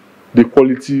rating the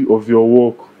quality of your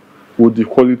work with the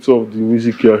quality of the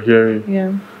music you're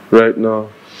hearing right now.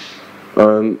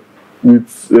 And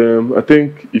with I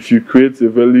think if you create a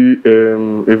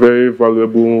very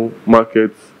valuable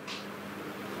market,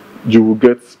 you will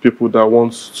get people that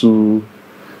want to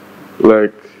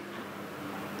like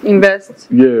invest.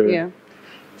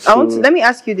 So, let me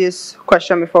ask you this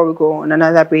question before we go on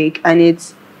another break, and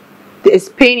it's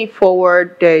paying it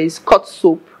forward. There is cut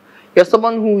soap. You're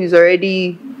someone who is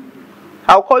already,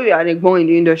 I'll call you an Egbon in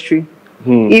the industry.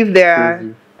 If there are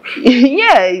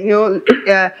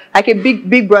like a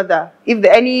big brother. If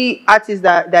there are any artist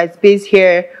that's based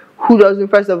here who doesn't,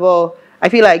 first of all, I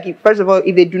feel like if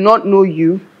they do not know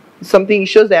you, something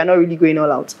shows they are not really going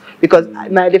all out. Because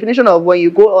my definition of when you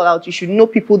go all out, you should know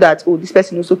people that, oh, this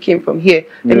person also came from here.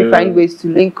 Let me find ways to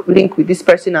link with this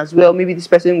person as well. Maybe this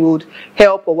person would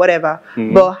help or whatever.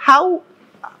 But how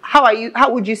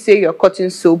would you say you're cutting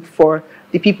soap for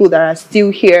the people that are still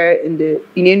here in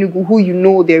Enugu, who you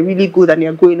know they're really good and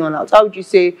they're going all out? How would you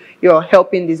say you're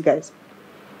helping these guys?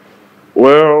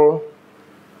 Well,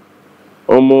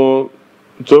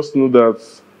 just know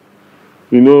that,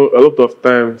 a lot of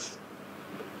times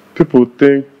people would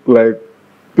think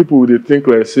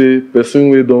like say person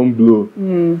wey don blow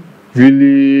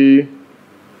really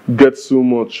get so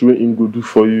much wey im go do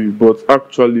for you, but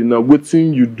actually na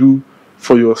wetin you do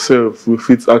for yourself we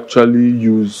fit actually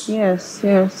use. Yes.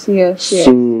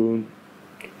 So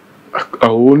I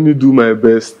will only do my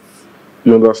best.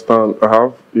 You understand? I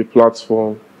have a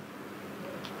platform.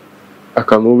 I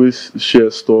can always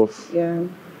share stuff. Yeah.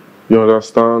 You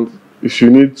understand? If you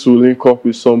need to link up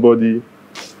with somebody,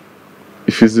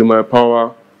 if it's in my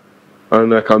power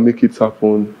and I can make it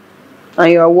happen.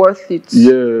 And you are worth it.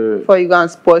 Yeah. Before you go and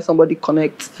spoil somebody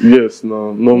connect. Yes,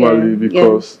 no, normally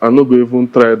because I'm not going to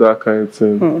even try that kind of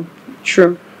thing.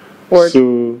 True. Word.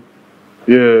 So,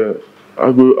 yeah.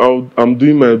 I'm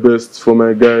doing my best for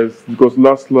my guys because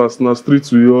last now street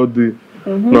we all day.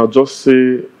 Now just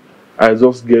say I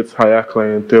just get higher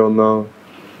clientele now.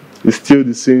 It's still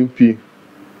the same P.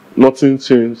 Nothing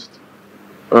changed.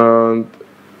 And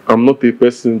I'm not a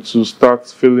person to start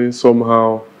feeling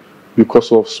somehow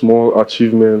because of small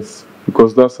achievements,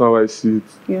 because that's how I see it.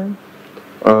 Yeah.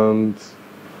 And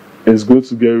it's going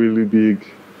to get really big.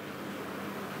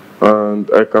 And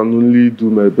I can only do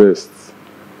my best.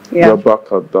 Yeah.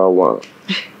 Back at that one.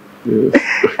 Yes.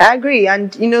 I agree.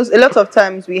 And a lot of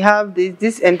times we have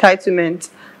this entitlement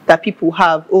that people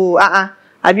have. Oh,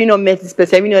 have you not met this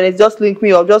person? Have you not, just link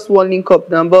me up, just one link up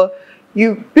number.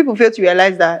 People fail to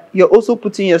realize that you're also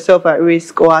putting yourself at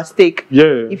risk or at stake.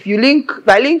 Yeah. If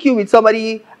I link you with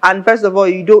somebody and first of all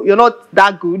you're not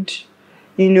that good,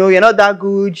 you're not that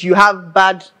good, you have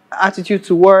bad attitude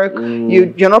to work,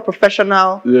 you're not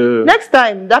professional. Yeah. Next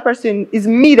time that person is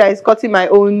me that is cutting my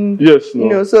own. Yes,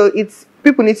 no. So it's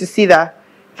people need to see that.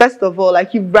 First of all,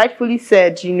 like you rightfully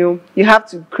said, you have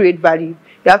to create value.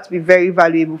 You have to be very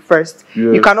valuable first.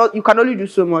 Yes. You can only do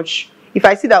so much. If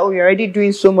I see that you're already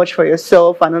doing so much for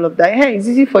yourself and all of that, hey, it's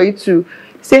easy for you to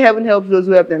say heaven helps those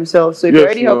who help themselves. So if you're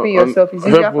already helping yourself, it's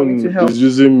easier for me to help. Heaven is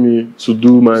using me to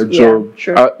do my job.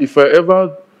 Sure. If I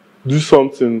ever do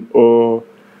something or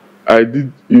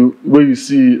where you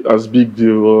see it as big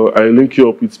deal, or I link you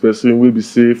up with person where we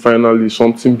say finally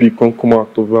something big can come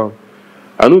out of them,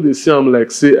 I know they say I'm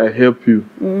like say I help you,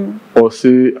 or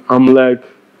say I'm like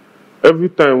every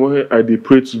time when I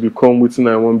pray to become what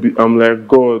I want to be, I'm like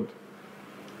God.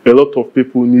 A lot of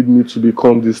people need me to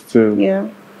become this thing. Yeah.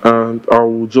 And I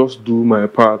will just do my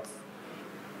part.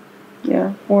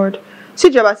 Yeah, word.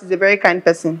 CJ Obassey is a very kind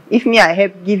person. If I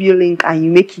help give you link and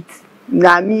you make it,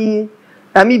 me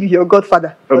be your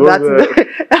godfather for that.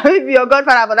 Me be your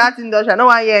godfather for that industry. I don't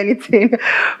want to hear anything.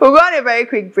 We'll go on a very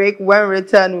quick break. When we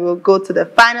return, we'll go to the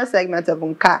final segment of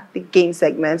Unka, the game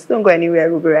segments. Don't go anywhere.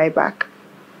 We'll be right back.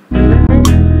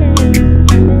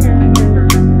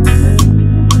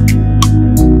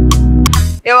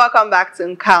 Hey, welcome back to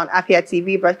Unka on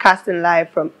AfiaTv, broadcasting live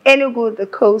from Enugu, the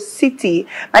coast city.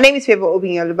 My name is Favor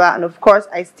Obinyoluba, and of course,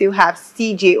 I still have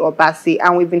CJ Obassey,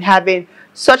 and we've been having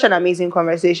such an amazing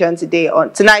conversation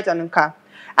tonight on Unka.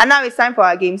 And now it's time for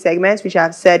our game segment, which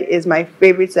I've said is my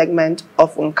favorite segment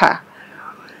of Unka.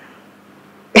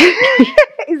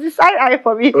 It's the side eye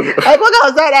for me. I thought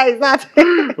outside eye is not.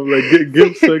 I'm like,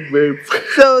 game segment.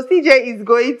 So CJ is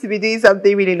going to be doing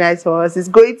something really nice for us. He's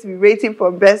going to be rating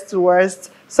from best to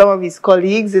worst some of his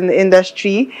colleagues in the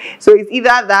industry. So it's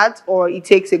either that or he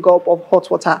takes a gulp of hot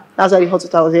water. That's why the hot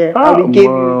water was here. I will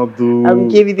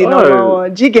give you the number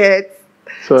one. Do you get?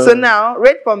 So now,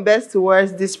 rate from best to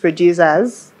worst these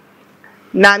producers: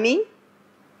 Nami,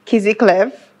 Kizzy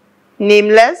Clef,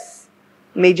 Nameless,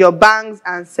 Major Bangs,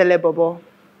 and Celebobo.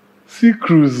 See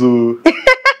Cruzo.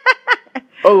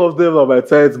 All of them are my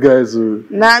tight guys.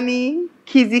 Nami,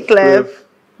 Kizzy Clef,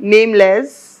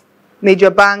 Nameless, Major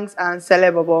Bangs, and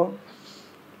Celebobo.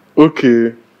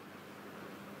 Okay.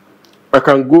 I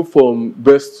can go from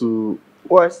best to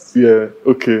worst. Yeah,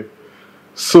 okay.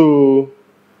 So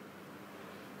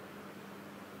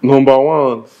number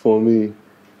one for me,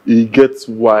 he gets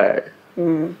why.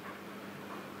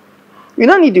 We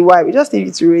don't need the why, we just need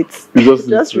it to rate.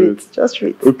 Just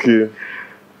rate. Okay.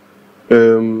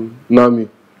 Nami.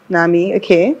 Nami,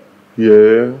 okay.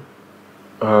 Yeah.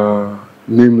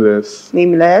 Nameless.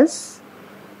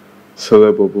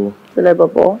 Celebobo.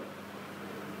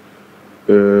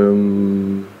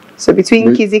 So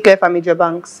between Kizzy Clef and Major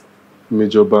Banks.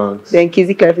 Then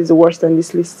Kizzy Clef is the worst on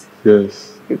this list.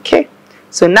 Yes. Okay.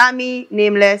 So Nami,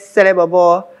 Nameless,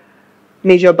 Celebobo,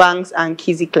 Major Banks, and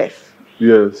Kizzy Clef.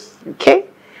 Yes. Okay.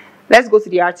 Let's go to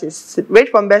the artists. Rate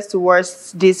from best to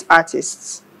worst these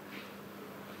artists.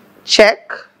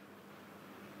 Check.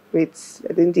 Wait,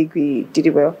 I didn't think we did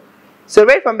it well. So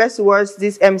rate from best to worst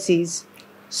these MCs: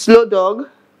 Slow Dog,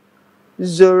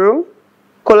 Zoro,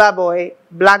 Cola Boy,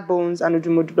 Black Bones, and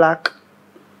Udumud Black.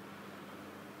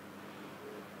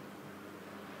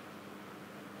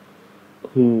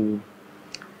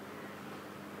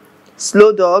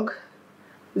 Slow Dog,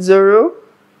 Zoro,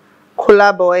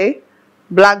 Cola Boy,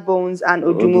 Black Bones, and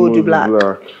Udumud Black.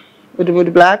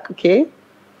 Udumud Black, okay.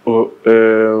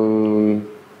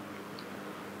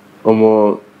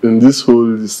 In this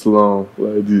whole Islam,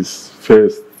 like this,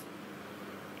 first,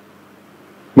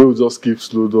 maybe just keep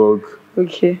Slow Dog.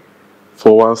 Okay.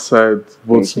 For one side,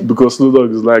 but because Slow Dog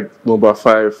is like number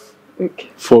 5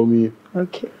 for me.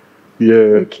 Okay.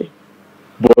 Yeah. Okay.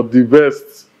 But the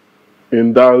best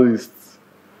in that list,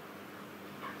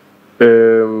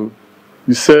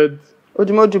 you said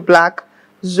Udumud Black,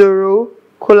 Zoro,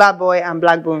 Cola Boy, and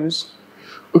Black Bones.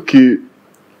 Okay.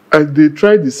 They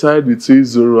try to decide between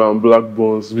Zoro and Black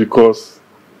Bones because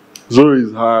Zoro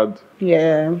is hard.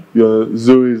 Yeah.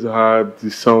 Zoro is hard,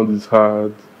 the sound is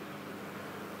hard.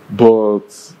 But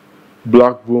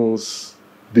Black Bones,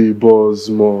 they buzz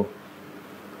more.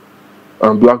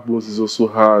 And Black Bones is also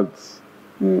hard.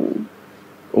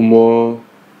 More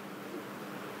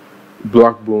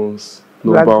Black Bones,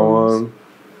 number 1.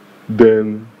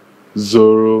 Then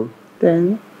Zoro.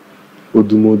 Then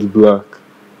Udumud Black.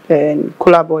 Then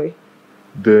Cola Boy.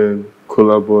 Then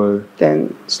Cola Boy.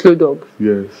 Then Slow Dog.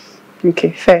 Yes.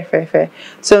 Okay, fair.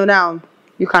 So now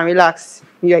you can relax.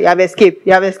 You have escaped.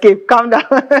 Calm down.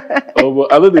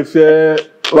 But I know they fear.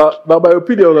 Now my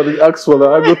opinion on the ask for that.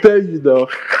 I will tell you now.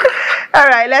 All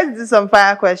right, let's do some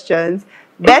fire questions.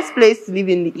 Best place to live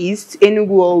in the East: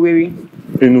 Enugu or Owerri?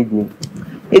 Enugu.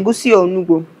 Egusi or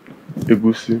Nugo?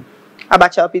 Egusi.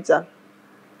 Abacha or pizza?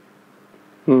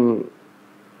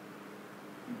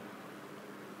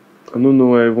 I don't know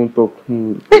why I even talk.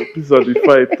 Pizza the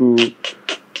fight to.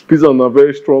 Pizza on a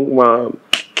very strong man.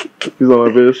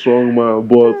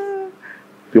 But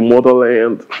the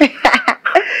motherland.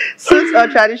 Suits or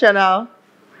traditional?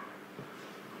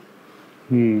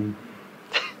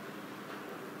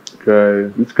 Guy,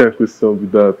 which kind of question be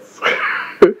that?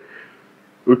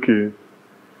 Okay.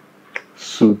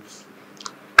 Suits.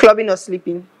 Clubbing or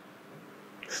sleeping?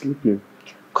 Sleeping.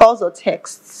 Calls or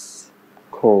texts?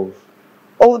 Calls.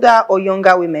 Older or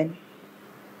younger women?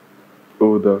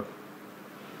 Older.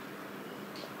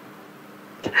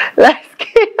 Light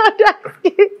skin or dark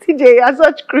skin? TJ, you're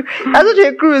such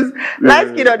a cruise. Light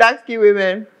skin or dark skin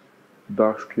women?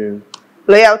 Dark skin.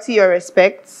 Loyalty or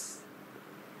respect?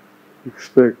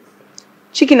 Expect.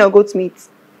 Chicken or goat meat?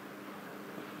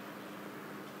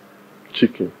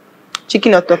 Chicken.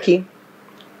 Chicken or turkey?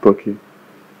 Turkey.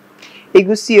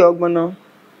 Egusi or ogbono?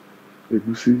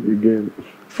 Egusi again.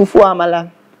 Fufu or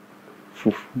amala?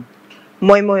 Fufu.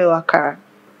 Moi moi or akara?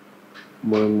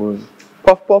 Moi moi.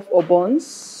 Puff puff or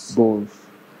buns? Buns.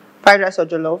 Fried rice or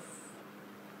jollof?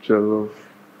 Jollof.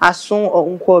 Asun or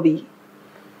nkwobi?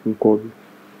 Nkwobi.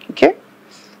 Okay.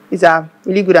 These are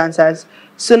really good answers.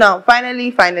 So now,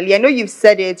 finally, I know you've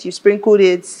said it, you sprinkled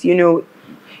it, in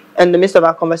the midst of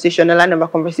our conversation, the line of our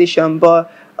conversation, but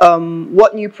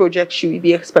what new project should we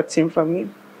be expecting from you?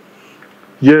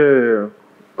 Yeah.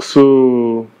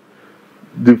 So,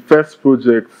 the first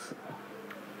project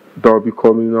that will be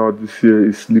coming out this year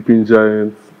is Sleeping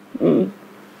Giant. And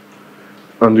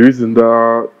the reason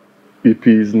that EP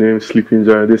is named Sleeping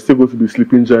Giant, there's still going to be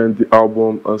Sleeping Giant the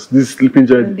album, and this is Sleeping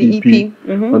Giant the EP,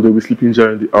 and there'll be Sleeping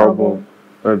Giant the album.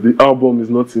 And the album is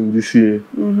not in this year,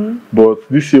 but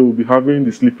this year we'll be having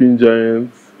the Sleeping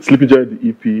Giant the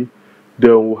EP,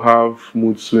 then we'll have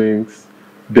Mood Swings,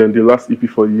 then the last EP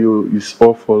for you is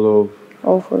All for Love.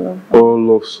 All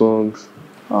love songs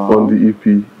on the EP,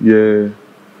 yeah.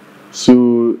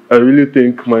 So I really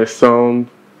think my sound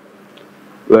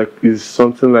is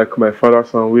something like my father's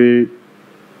sound, where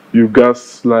you guys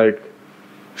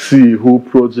see a whole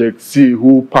project, see a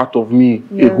whole part of me,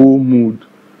 a whole mood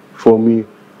for me.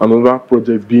 Another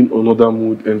project being another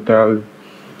mood entirely.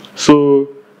 So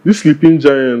this Sleeping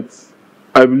Giant,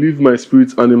 I believe my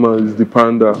spirit animal is the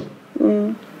panda.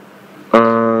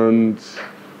 And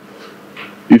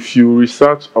if you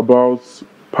research about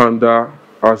panda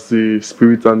as a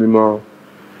spirit animal,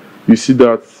 you see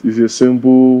that it's a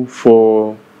symbol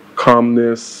for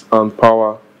calmness and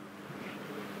power.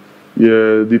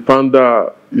 Yeah, the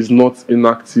panda is not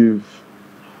inactive.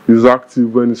 It's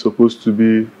active when it's supposed to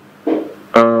be.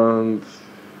 And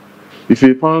if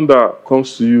a panda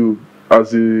comes to you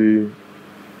as a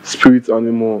spirit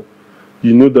animal,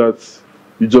 you know that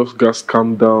you just got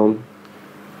calm down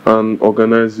and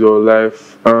organize your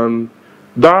life. And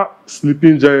that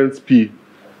Sleeping Giant P,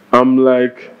 I'm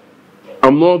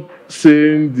I'm not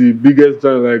saying the biggest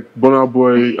giant like Burna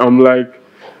Boy.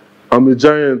 I'm a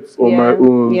giant on my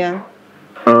own. Yeah.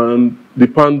 And the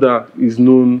panda is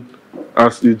known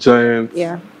as a giant.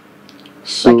 Yeah.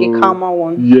 So, like a calmer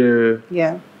one. Yeah.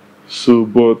 Yeah. So,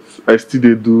 but I still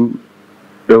they do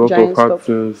a lot Giant of hard stuff.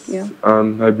 things, Yeah.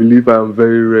 and I believe I am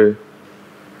very rare.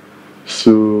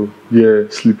 So yeah,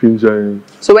 Sleeping Giant.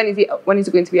 So when is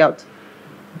it going to be out?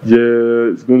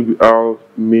 Yeah, it's going to be out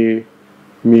May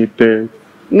 10th.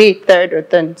 May 3rd or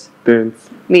 10th? 10th.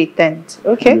 May 10th.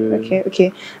 Okay, Yeah.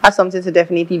 okay. That's something to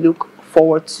definitely look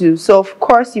forward to. So of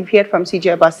course you've heard from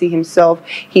CJ Obassey himself.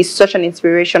 He's such an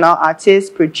inspirational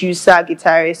artist, producer,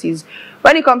 guitarist.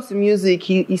 When it comes to music,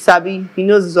 he's savvy, he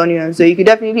knows his onions. So you could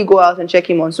definitely go out and check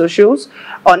him on socials.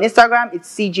 On Instagram, it's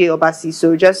CJ Obassey.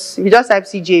 So if you just type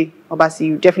CJ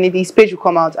Obassey, definitely his page will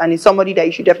come out, and it's somebody that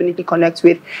you should definitely connect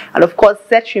with. And of course,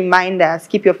 set reminders,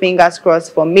 keep your fingers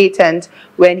crossed for May 10th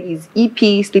when his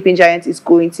EP Sleeping Giant is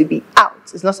going to be out.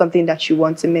 It's not something that you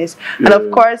want to miss. Yeah. And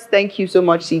of course, thank you so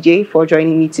much, CJ, for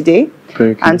joining me today.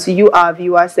 Thank you. And to you, our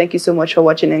viewers, thank you so much for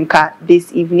watching Nka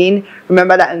this evening.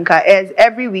 Remember that Nka airs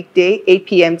every weekday, 8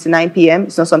 p.m. to 9 p.m.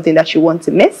 It's not something that you want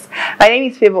to miss. My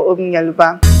name is Favor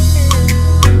Obinyaluba.